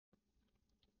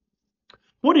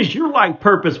What is your life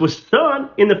purpose with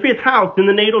Sun in the fifth house in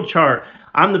the natal chart?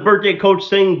 I'm the birthday coach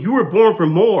saying you were born for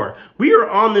more. We are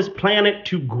on this planet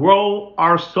to grow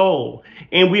our soul.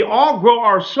 And we all grow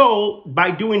our soul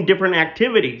by doing different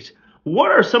activities.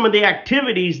 What are some of the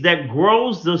activities that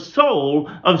grows the soul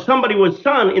of somebody with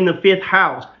Sun in the fifth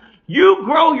house? You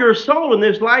grow your soul in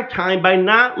this lifetime by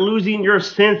not losing your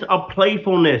sense of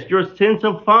playfulness, your sense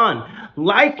of fun.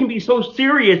 Life can be so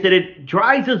serious that it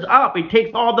dries us up. It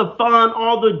takes all the fun,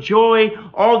 all the joy,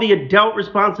 all the adult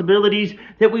responsibilities,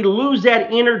 that we lose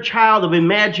that inner child of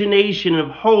imagination, of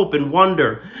hope and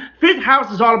wonder. Fifth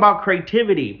house is all about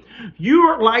creativity.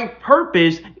 Your life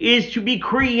purpose is to be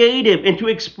creative and to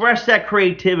express that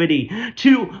creativity,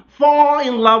 to fall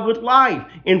in love with life.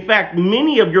 In fact,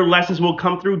 many of your lessons will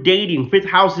come through dating. Fifth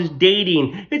house is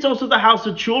dating. It's also the house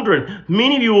of children.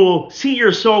 Many of you will see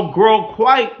your soul grow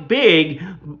quite big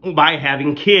by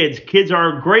having kids. Kids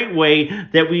are a great way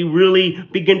that we really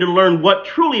begin to learn what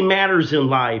truly matters in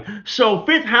life. So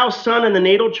fifth house Sun in the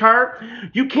natal chart,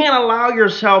 you can't allow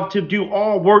yourself to do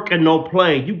all work and no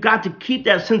play. You got to keep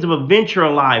that sense of adventure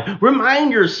alive.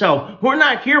 Remind yourself, we're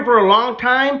not here for a long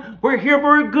time. We're here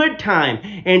for a good time.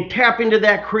 And tap into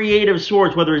that creative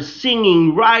source, whether it's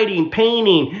singing, writing,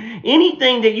 painting,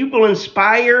 anything that you feel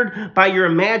inspired by your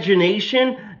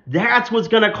imagination. That's what's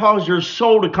going to cause your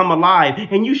soul to come alive.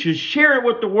 And you should share it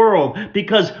with the world,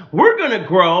 because we're going to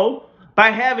grow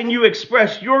by having you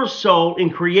express your soul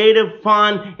in creative,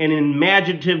 fun, and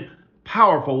imaginative,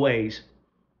 powerful ways.